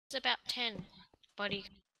It's about 10, buddy.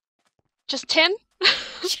 Just 10?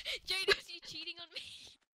 Jadis, you cheating on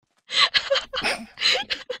me?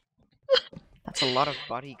 That's a lot of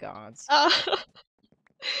bodyguards. Oh.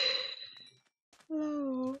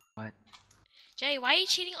 What? Jay, why are you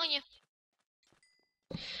cheating on your...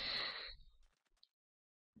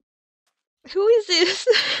 Who is this?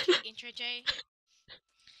 intro, Jay?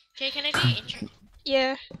 Jay, can I do your intro?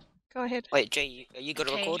 Yeah, go ahead. Wait, Jay, are you good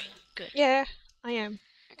to record? Good. Yeah, I am.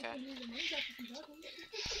 Okay.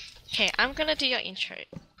 Okay, I'm gonna do your intro.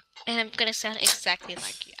 And I'm gonna sound exactly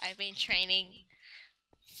like you. I've been training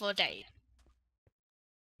for days.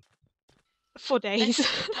 4 days.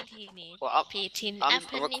 Well, I'm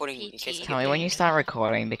recording in case Tell me when you start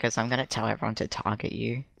recording because I'm gonna tell everyone to target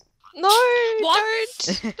you. No,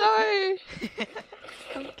 What? don't! No!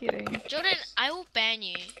 I'm kidding. Jordan, I will ban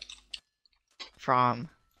you. From.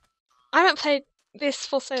 I haven't played this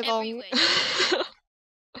for so long. Everywhere.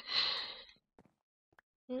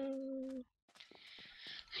 Mm.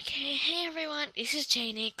 Okay, hey everyone, this is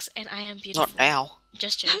Janix, and I am beautiful. Not now.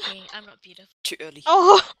 Just joking, I'm not beautiful. Too early.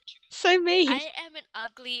 Oh, so mean. I am an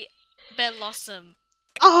ugly Bellossom.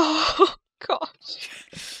 Oh, gosh.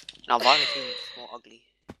 Now Violet is more ugly.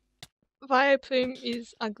 Vileplume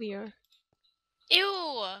is uglier.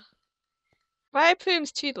 Ew!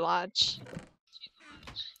 Vileplume's too large.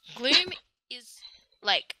 Gloom is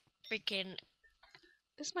like freaking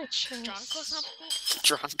Where's my chest? drunk or something.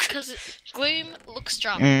 Drunk. Because Gloom looks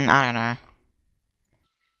drunk. I don't know.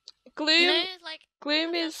 Gloom, You know, like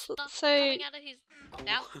Gloom that is stuff so... coming out of his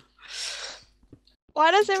mouth.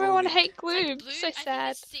 Why does everyone Gloom. hate It's like Gloom? Gloom, So I think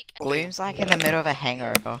sad. is sick. Gloom's like in the middle of a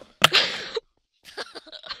hangover.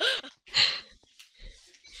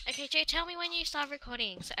 Okay, Jay, tell me when you start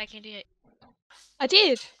recording so I can do it. I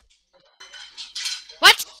did.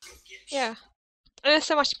 What? Yeah. And there's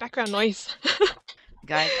so much background noise.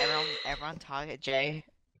 Guys, everyone target Jay.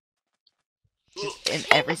 Just in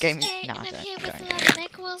every game. Jay, No, and I'm here with don't. another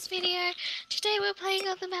Mega Walls video. Today we're playing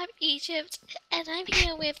on the map Egypt, and I'm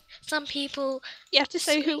here with some people. You have to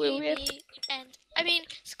say who we're with. Squiggy and I mean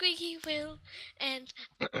Squiggy, Will, and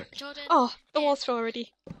Jordan. Oh, the and walls fell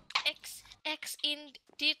already.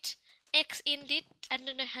 Xindit. I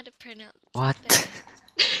don't know how to pronounce. What? that.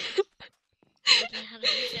 I don't know how to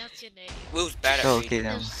pronounce your name. Will's bad at Okay reading.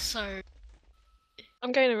 then. I'm so.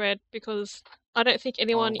 I'm going to red because I don't think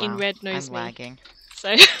anyone Oh, in wow. red knows I'm me. lagging. So,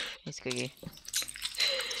 Hey, Squiggy.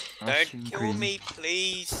 Don't kill me,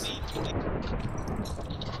 please.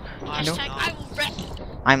 Hashtag I will wreck.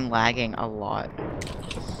 I'm lagging a lot.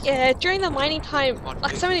 yeah, during the mining time, Come on,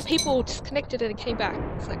 like do so many this. people disconnected and came back.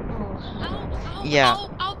 It's like, oh. Ow, Yeah.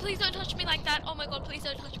 Ow, please don't touch me like that. Oh my god, please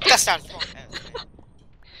don't touch me. That sounds wrong.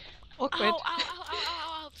 Awkward.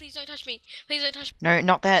 Ow, please don't touch me. Please don't touch me. No,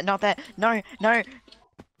 not that, not that. No, no.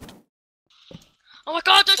 Oh my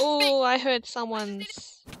god, don't shoot me. Oh, I heard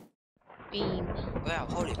someone's beam. Wow,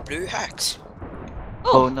 holy blue hacks.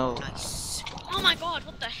 Oh no. Nice. Oh my god,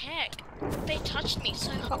 what the heck? They touched me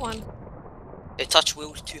so Got one. They touch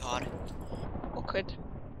Will's too hard. Awkward.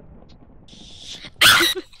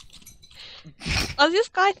 Does this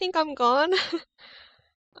guy think I'm gone?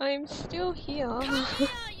 I'm still here. Come here,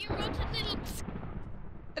 you rotten little...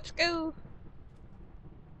 Let's go.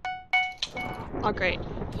 Oh, great.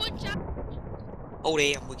 Punch up. Oh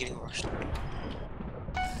damn, we're getting rushed.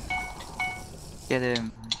 Get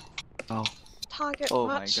him. Oh. Target Oh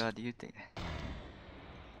much. my god, you think.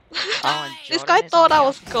 Oh, and This Jordan guy is on thought the I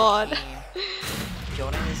was opposite God. team.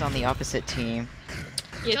 Jordan is on the opposite team.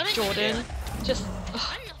 Yeah, Jordan- Jordan. Just.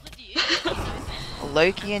 I'm not with you.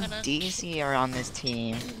 Loki and Gonna- DC are on this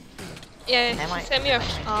team. Yeah, They he might- sent me a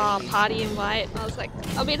party invite. I was like,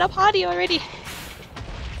 I'm in a party already.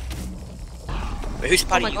 Wait, who's Oh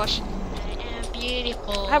party? my gosh. I am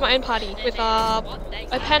beautiful. I have my own party with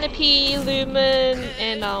Opanipi, Lumin,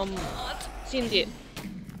 and Xindit.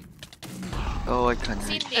 Oh, I can't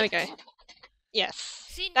read. Cindy. There we go. Yes.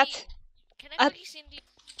 Cindy. That's Can I call you Cindy?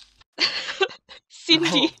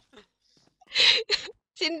 Cindy.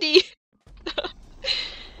 Cindy.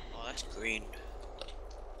 Oh, that's green.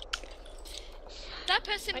 That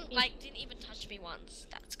person Might be- like didn't even touch me once.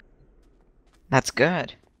 That's That's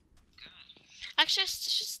good. actually I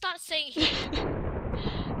should start saying he.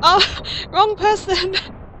 Oh, wrong person.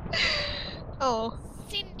 Oh,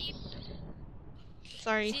 Cindy.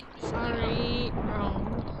 sorry. Cindy. Sorry,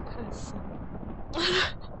 wrong person.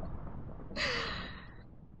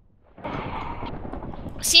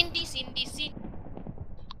 Cindy.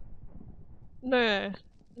 No.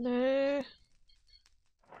 No.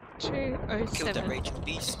 Killed that 207. Rachel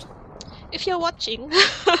Beast. If you're watching,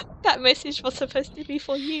 that message was supposed to be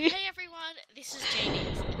for you. Hey everyone, this is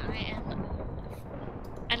Janix.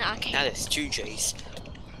 Okay. Now there's 2 J's.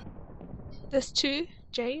 There's 2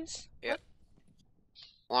 J's? Yep.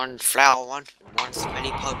 One flower one, and one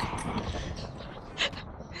smelly pug.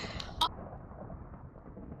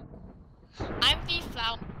 I'm the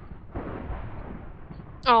flower.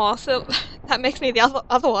 Oh, so that makes me the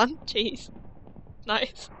other one. Jeez.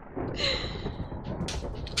 Nice.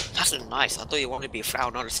 That's not nice. I thought you wanted to be a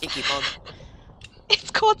flower, not a stinky pug.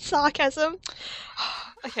 It's called sarcasm.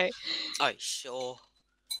 Okay. Oh, sure.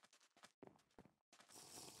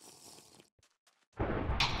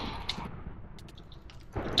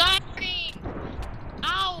 Dying!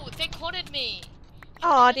 Ow! They cornered me!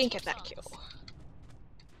 Oh, I didn't get that kill.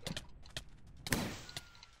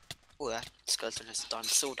 Oh, that skeleton has a diamond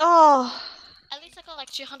sword. Oh. At least I got like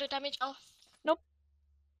 200 damage off. Nope.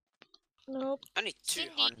 Only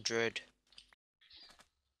 200.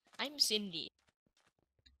 I'm Cindy.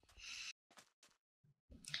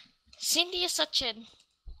 Cindy is such a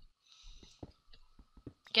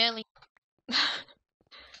girly.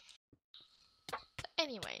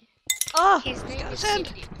 Anyway, Oh, his name is skeleton.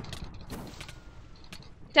 Cindy.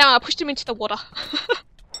 Damn, I pushed him into the water.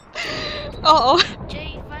 Uh oh.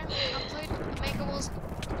 Jay, finally upload the Mega Walls.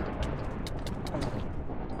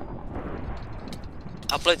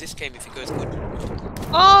 Upload this game if it goes good.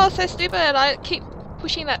 Oh, so stupid. I keep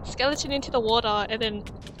pushing that skeleton into the water and then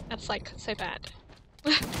that's like so bad.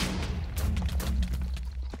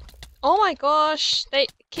 Oh my gosh, they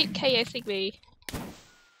keep KSing me.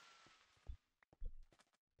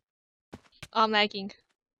 I'm lagging.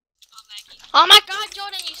 Oh my god,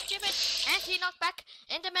 Jordan, you stupid anti-knockback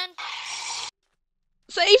Enderman.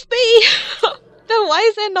 Save me! Then why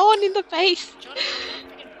is there no one in the base? Jordan,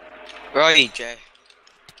 Where are you, Jay?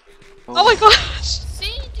 Oh my gosh!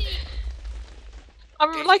 Cindy. I'm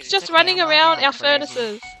Okay, like can you just check me running out? around I'm our crazy.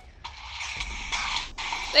 furnaces.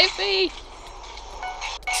 Save me!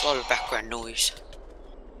 It's a lot of background noise.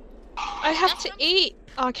 I have to eat!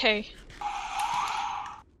 Okay.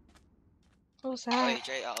 What was Oh, that? hey,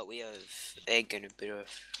 Jay, we have egg and a bit of...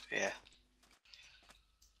 yeah.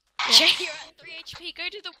 Jay, you're at 3 HP. Go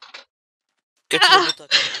to the. Get to the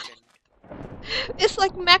middle. It's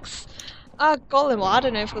like Max Golem. Well, I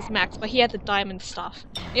don't know if it was Max, but he had the diamond stuff.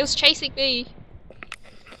 It was chasing me.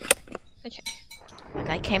 Okay. Like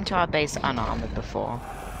I came to our base unarmored before.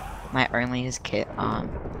 My only is kit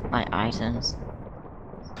my items.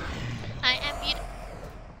 I am beautiful.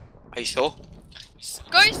 Are you sure?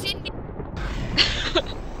 Go, Cindy.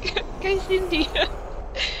 Go Cindy.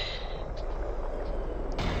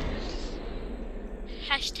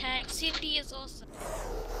 Hashtag Cindy is awesome.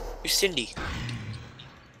 Who's Cindy?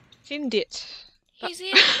 Xindit. He's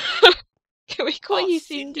here. Can we call Oh, you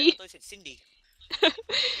Cindy. Cindy? I thought you said Cindy.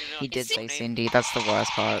 He did say Name? Cindy, that's the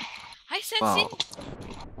worst part. I said Wow. Cindy.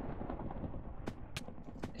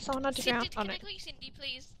 Is someone underground? Cindy, Oh can no. I call you Cindy,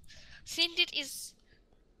 please? Cindy is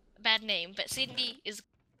a bad name, but Cindy is.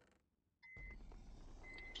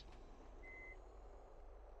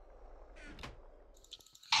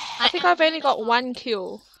 I think I've only got 1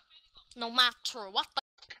 kill. No matter what the.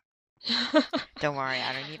 Don't worry,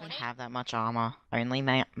 I don't even have that much armor. I only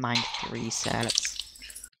mined 3 sets.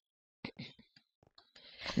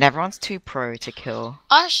 And everyone's too pro to kill.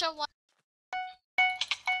 Usher one.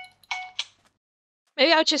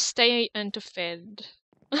 Maybe I'll just stay and defend.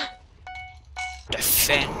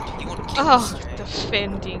 Defend. You want to kill Oh, us, Jay?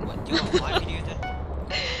 defending. What, you want my video then?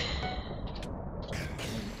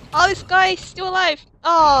 Oh, this guy's still alive!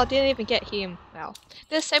 Oh, didn't even get him. Wow.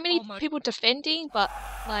 There's so many Oh my- people defending, but,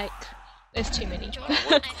 like, there's too many. Jordan,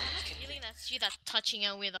 I have a feeling that's you that's touching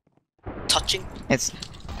her with. Touching? It's...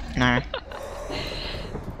 no.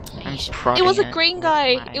 I'm It was a prodding green with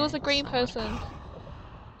guy! my It was a green sword. person.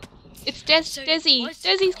 It's So, Desi! what's-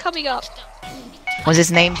 Desi's coming up! Was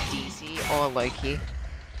his name DZ or Loki?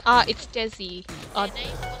 It's Desi. Oh, Their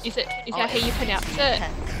name was- is that Oh, how you it's pronounce DZ. it?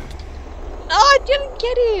 Oh, I didn't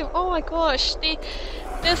get him! Oh my gosh.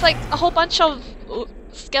 There's like a whole bunch of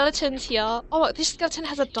skeletons here. Oh, this skeleton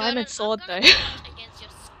has a diamond sword though. Against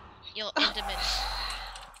your Enderman.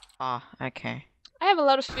 Oh, okay. I have a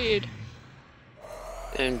lot of food.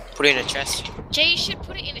 And put it in a chest. Jay, you should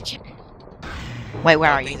put it in a chest. Wait,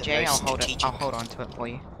 where I'll are be you, the Jay? most I'll strategic. hold on to it for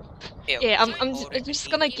you. Yeah, I'm hold it.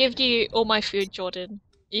 just gonna give you all my food, Jordan.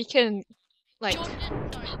 You can, like... Jordan,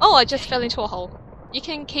 don't. Oh, I just fell into a hole. You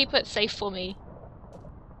can keep it safe for me.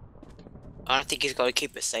 I don't think he's got to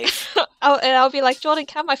keep it safe. And I'll be like, Jordan,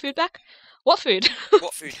 can I have my food back? What food?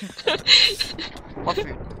 What food? What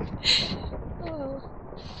food? Oh.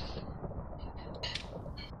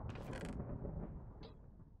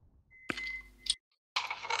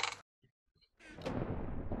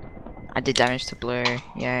 I did damage to blue.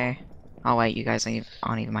 Yay. Oh wait, you guys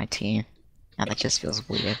aren't even my team. Now that just feels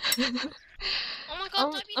weird. Oh my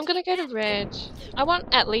god, I'm gonna go to red. I want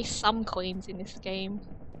at least some coins in this game.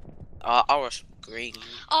 I was green.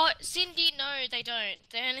 Oh, Cindy, no, they don't.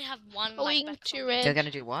 They only have one Going back to from red. You're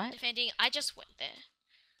gonna do what? defending. I just went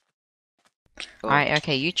there. Oh, Alright,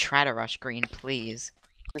 okay, you try to rush green, please.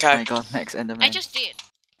 oh Okay. my god, next Enderman. I just did.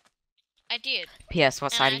 I did. P.S.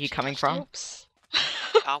 What And side I are you actually coming rushed from? Oops.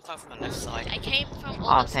 I'm coming from the left side. I came from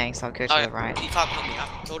all Oh, the thanks, I'll go No, to the right. you can't help me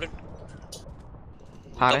out, Jordan.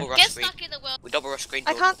 We Pardon? double Get rush green. stuck in the world. We double rush green.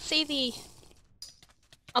 I Jordan. can't see the.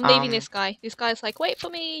 I'm leaving Um, this guy. This guy's like, wait for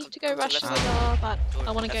me to go come to rush left the side. door, but Jordan,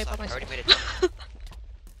 I want to go left by side. I already myself. made it.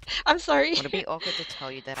 I'm sorry. Would it be awkward to tell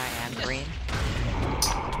you that I am green?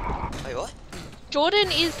 Wait, what? Jordan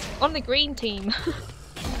is on the green team.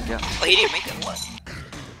 Yeah. Oh, he didn't make it. What?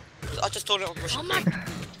 I just told him I'm rushing Oh my. green.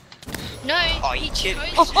 No, Oh, he you kidding?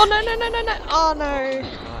 chose. Oh no no no no no! Oh no!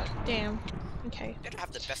 God. Damn. Okay. They don't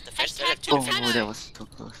have the best defense. They Hashtag have two Oh, defense. that was so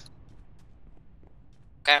close.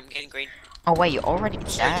 Okay, I'm getting green. Oh wait, you're already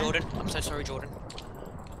Sorry, there? Jordan. I'm so sorry, Jordan.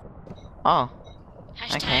 Oh,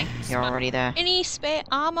 Hashtag okay, you're already there. Any spare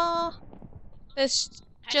armor? There's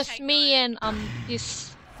just hashtag me no. and Yes.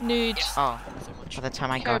 this nude. Oh, Thank you so much. by the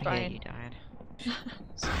time I got here, Herobrine. you died.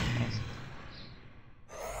 So, yes.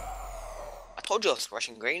 I told you I was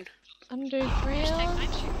rushing green. Hashtag Underground.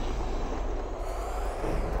 I'm sure.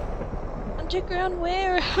 Underground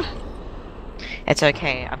where? It's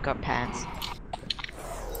okay, I've got pants.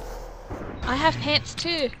 I have pants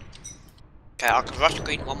too. Okay, I can rush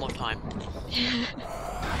green one more time.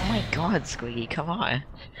 Oh my god, Squiggy, come on.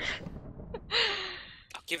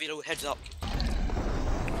 I'll give you a little heads up.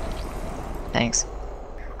 Thanks.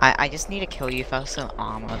 I just need to kill you first with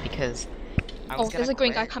armor because I was Oh, there's gonna a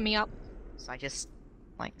green guy quit, coming up. so I just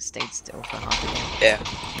like stayed still for half a game. Yeah.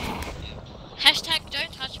 Hashtag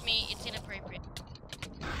don't touch me. It's inappropriate.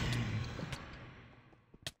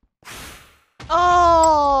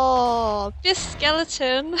 Oh, this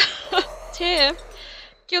skeleton, Tim,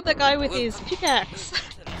 killed the guy with his pickaxe.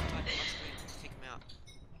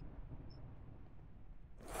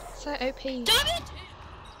 So OP. Damn it!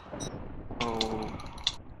 Oh.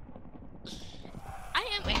 I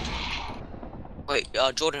am waiting. Wait,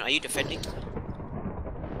 Jordan, are you defending?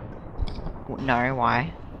 No,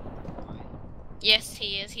 why? Yes,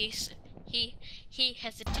 he is. He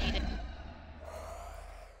hesitated.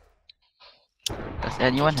 Does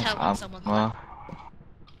anyone Tell have when armor? someone's Well,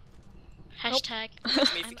 Hashtag.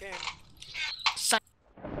 Touch me if you can.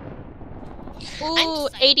 Ooh,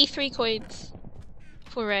 psyched. 83 coins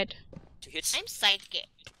for red. 2 hits. I'm sidekick.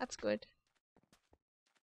 That's good.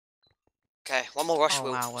 Okay, one more rush, Oh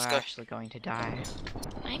Will. wow, we're Let's go. actually going to die.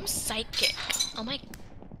 I'm psychic. Oh my.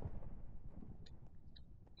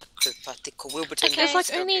 Practical Will pretend Okay. There's like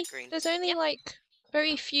let's go only get green. there's only Yep. like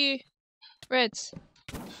very few reds.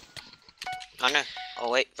 I know.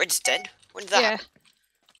 Oh wait, Red's dead? When did that Yeah. happen?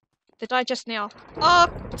 They died just now. Oh,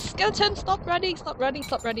 skeleton! Stop running! Stop running!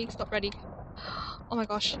 Stop running! Stop running! Oh my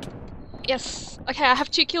gosh. Yes. Okay, I have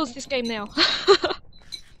 2 kills this game now. I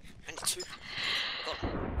need 2.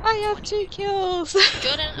 I have 2 kills.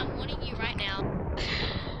 Jordan, I'm warning you right now.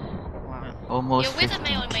 Wow. almost You're with a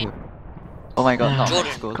male 52. Oh my god, no, Jordan,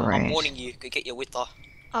 let's go. great. I'm warning you. Go get your wither.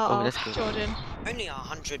 Uh that's oh, good. Jordan. Only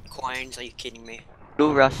 100 coins. Are you kidding me?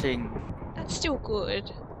 Blue rushing. That's still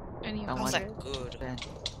good. Only I How's want 100. that good? Ben.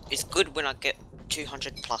 It's good when I get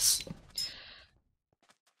 200 plus.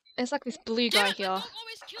 There's like this blue Damn guy it, my here. dog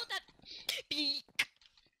always killed that beak.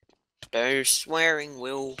 No swearing,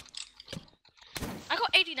 Will. I got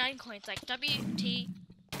 89 coins, like WTH.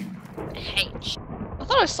 I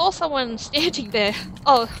thought I saw someone standing there.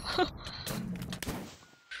 Oh.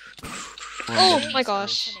 Oh my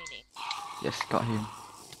gosh. Fascinating. Yes, got him.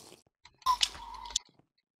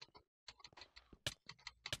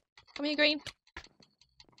 Come here, green.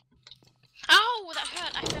 Ow, that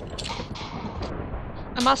hurt. I hurt.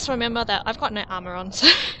 I must remember that I've got no armor on, so.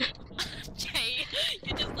 Jay,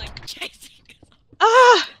 you're just like chasing.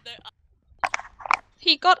 Ah! No,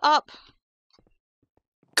 He got up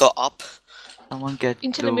Got up. Someone get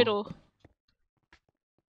into blue. the middle.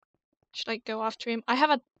 Should I go after him? I have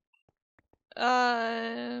a.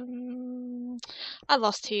 I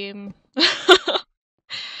lost him.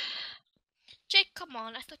 Jake, come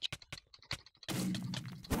on. I thought you.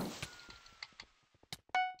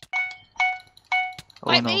 Oh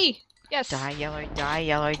Fight no. me! Yes. Die yellow, die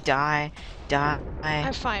yellow, die, die. I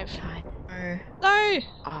have 5. Die. No. No!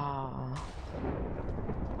 Oh.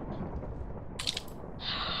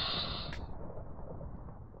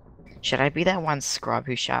 Should I be that one scrub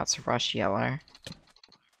who shouts rush yellow?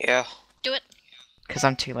 Yeah. Because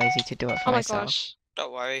I'm too lazy to do it for Oh my myself. gosh.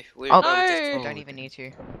 Don't worry. Oh, No. you don't even need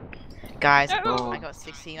to. Guys, No. I got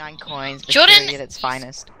 69 coins. Jordan! Victory at its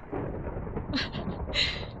finest.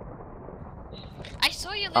 I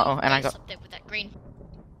saw your little and I face got- up there with that green.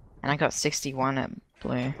 And I got 61 at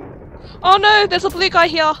blue. Oh no, there's a blue guy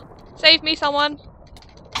here. Save me, someone.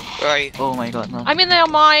 Where are you? Oh my god, no. I'm in their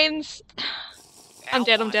mines. I'm Ow,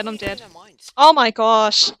 dead, why I'm dead, are I'm you dead. in our minds? Oh my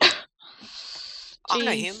gosh. I know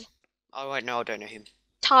Jeez. him. Oh wait, no, I don't know him.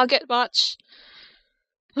 Target much.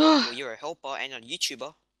 Well, you're a helper and a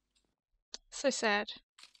YouTuber. So sad.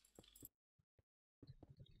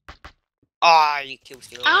 Ah, you killed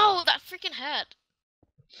Steele. Ow, that freaking hurt.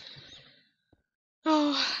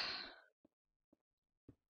 Oh.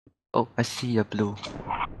 Oh, I see a blue.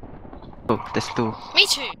 Oh, there's two. Me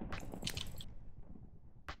too.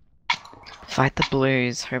 Fight the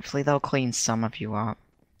blues. Hopefully they'll clean some of you up.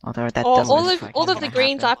 Although that Oh, doesn't all look of like all it's of the gonna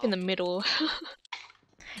greens are happen. up in the middle.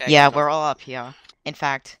 Okay, Yeah, go we're for all it. up here. In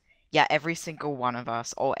fact, yeah, every single one of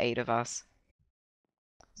us, all 8 of us.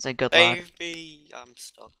 So good luck. Save me. I'm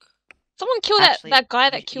stuck. Someone kill Actually, that guy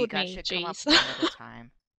you- that you killed guys me. should come up Jeez. one at a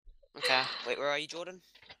time. Okay, wait, where are you, Jordan?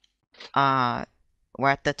 We're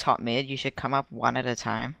at the top mid. You should come up one at a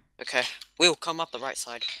time. Okay, we'll come up the right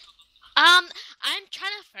side. I'm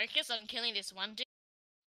trying to focus on killing this one dude.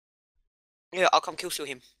 Yeah, I'll come kill steal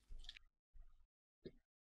him.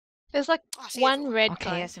 There's like Oh, I see one everyone. red I'll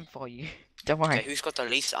guy. KS him for you. Don't worry. Okay, who's got the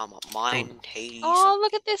least armor? Mine, Hades. Oh,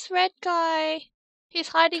 look at this red guy. He's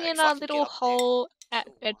hiding Okay, in if I a can little get up there. hole at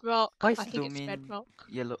Cool. bedrock. Why I is think it's Lumin bedrock.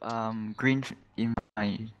 yellow, green in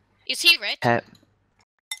my Is he red? tab?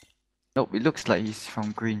 Nope, it looks like he's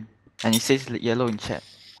from green. And it says yellow in chat.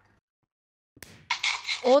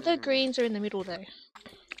 All the greens are in the middle though.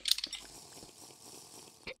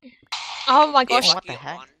 Oh my Yeah, gosh, if I what can the get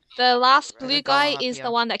heck? one, the last There's a blue guy guy up is here.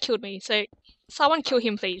 the one that killed me. So someone kill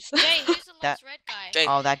him, please. Jay, who's the That- last red guy? Jay,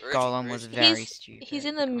 Oh, that where is he? golem Where was is he? very He's stupid. he's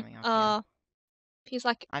in for the coming up here. he's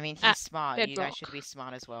like I mean, he's at smart. You bedrock. guys should be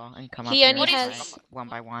smart as well and come He up here only and has- fight one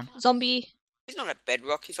by one. zombie. He's not at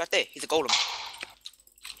bedrock, he's right there. He's a golem.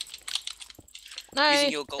 No,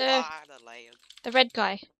 Using your gold. the The layer. the red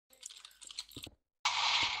guy.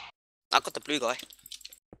 I got the blue guy.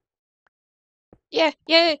 Yeah,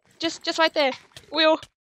 just right there. Will.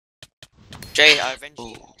 Jay, I avenge Oh,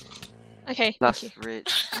 you. Okay, thank plus you. red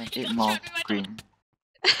and 8 more green.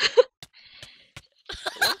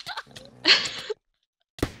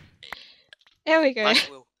 There we go. Nice,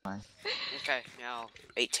 Will. Nice. Okay, now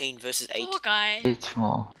 18 versus 8. Poor guy. 8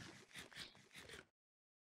 more.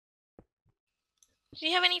 Do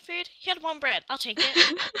you have any food? He had one bread. I'll take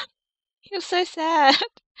it. He was so sad.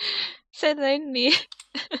 So lonely.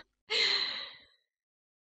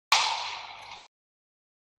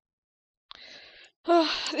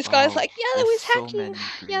 Oh, this guy's Oh, like, yellow there's is so hacking.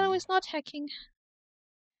 many Yellow green. is not hacking.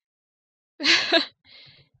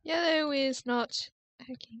 Yellow is not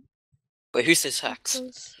hacking. Wait, who says hacks?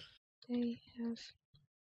 Because they have.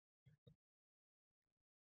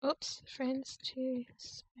 Oops, friends to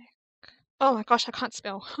spec. Oh my gosh, I can't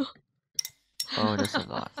spell. Oh, there's a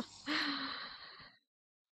lot.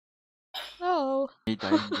 Oh. Me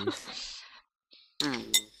dying this. Hmm.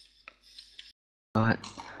 God.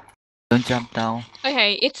 Don't jump down.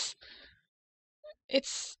 Okay, it's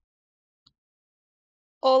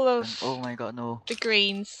all of Oh my god, no. the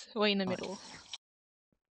greens who are in the middle.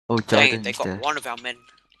 Oh, Dang Jordan it, they is got there. one of our men.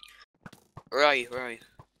 Where are you? Where are you?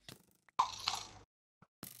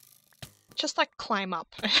 Just like climb up.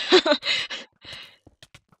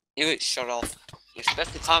 You get shot off. You're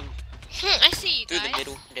supposed to come I see you through the guys.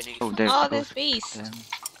 middle, then you Oh, there's Oh, both there's beast. them.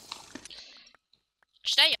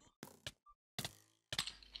 Should I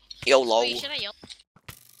Yo, yell? lol. Wait, should I yell?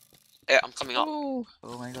 Yeah, I'm coming up. Ooh,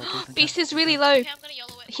 Oh my god, there's beast another- is really low. Okay, I'm gonna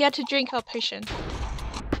yell away. He had to drink a potion.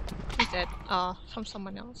 He's dead. Ah, from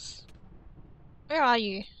someone else. Where are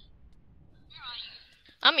you?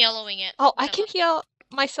 I'm yellowing it. Oh, I can hear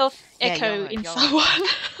myself Yeah, echo yellow, in yellow. someone.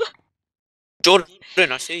 Jordan,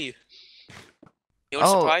 I see you. You want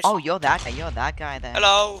a surprise? Oh, you're that guy. You're that guy then.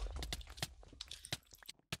 Hello.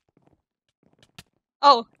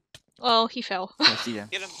 Oh, well, he fell. I see them.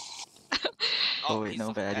 Get him. Oh, wait, he's no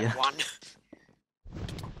not bad bad idea. one.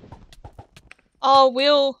 Oh,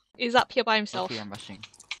 Will is up here by himself. Okay, I'm rushing.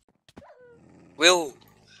 Will,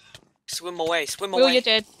 swim away, swim Will, away. you're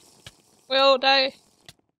dead. Will, no.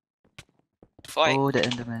 Fight. Oh, the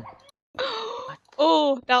Enderman.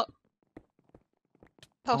 Oh, that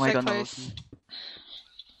Oh was my so god, no, close. Loki.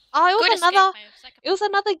 Oh, it Good was escape, another. I was like- It was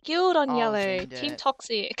another guild on Oh, yellow. Xindit. Team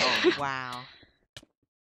Toxic. Oh, wow.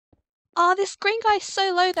 Oh, this green guy's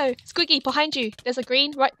so low though. Squiggy, behind you. There's a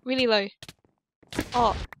green right really low.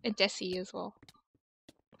 Oh, and Desi as well.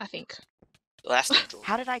 I think. Well, that's not Jordan.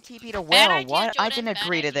 How did I TP to Will? Bad idea, What? I Jordan, didn't bad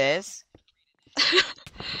agree to idea. this.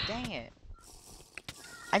 Dang it.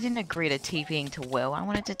 I didn't agree to TPing to Will. I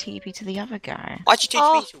wanted to TP to the other guy. Why'd you teach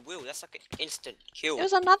Oh. me to Will? That's like an instant kill. There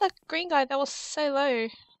was another green guy that was so low.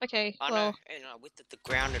 Okay, I well. know, and I whipped at the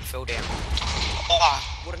ground and fell down.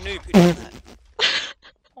 Oh, what a noob, who did that?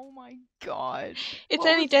 Oh my god. It's What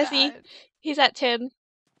only was Desi. that? He's at 10.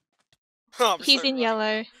 Oh, I'm He's so in running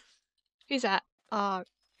yellow. now. Who's that?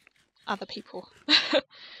 Other people.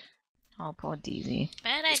 Oh, poor Deezy.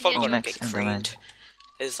 Bad It's idea, probably Oh, gonna Jordan. next get Enderman. creamed.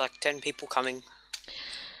 There's like 10 people coming.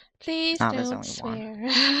 Please No, there's don't only swear.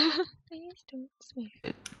 Please don't swear.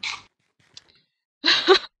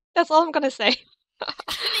 That's all I'm gonna say.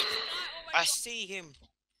 I see him.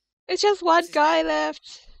 It's just one What's his guy name?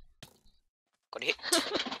 left. Got hit.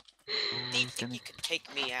 Oh, Do you he's think gonna... you could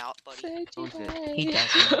take me out, buddy? So Oh, is it? did He I.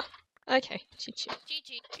 doesn't. Okay, GG.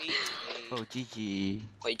 GG. GG. Oh, GG.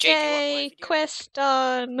 Wait, Jay, do you want my Yay, video? quest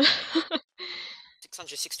done.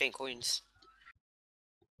 616 coins.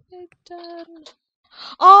 Done.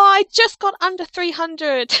 Oh, I just got under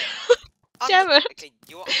 300. Damn it. Okay,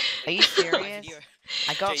 you want Are you my serious? video?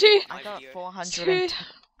 I got Jay, you want I my got video? 400 Two.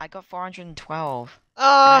 I got 412.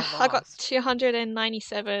 I got lost.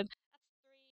 297.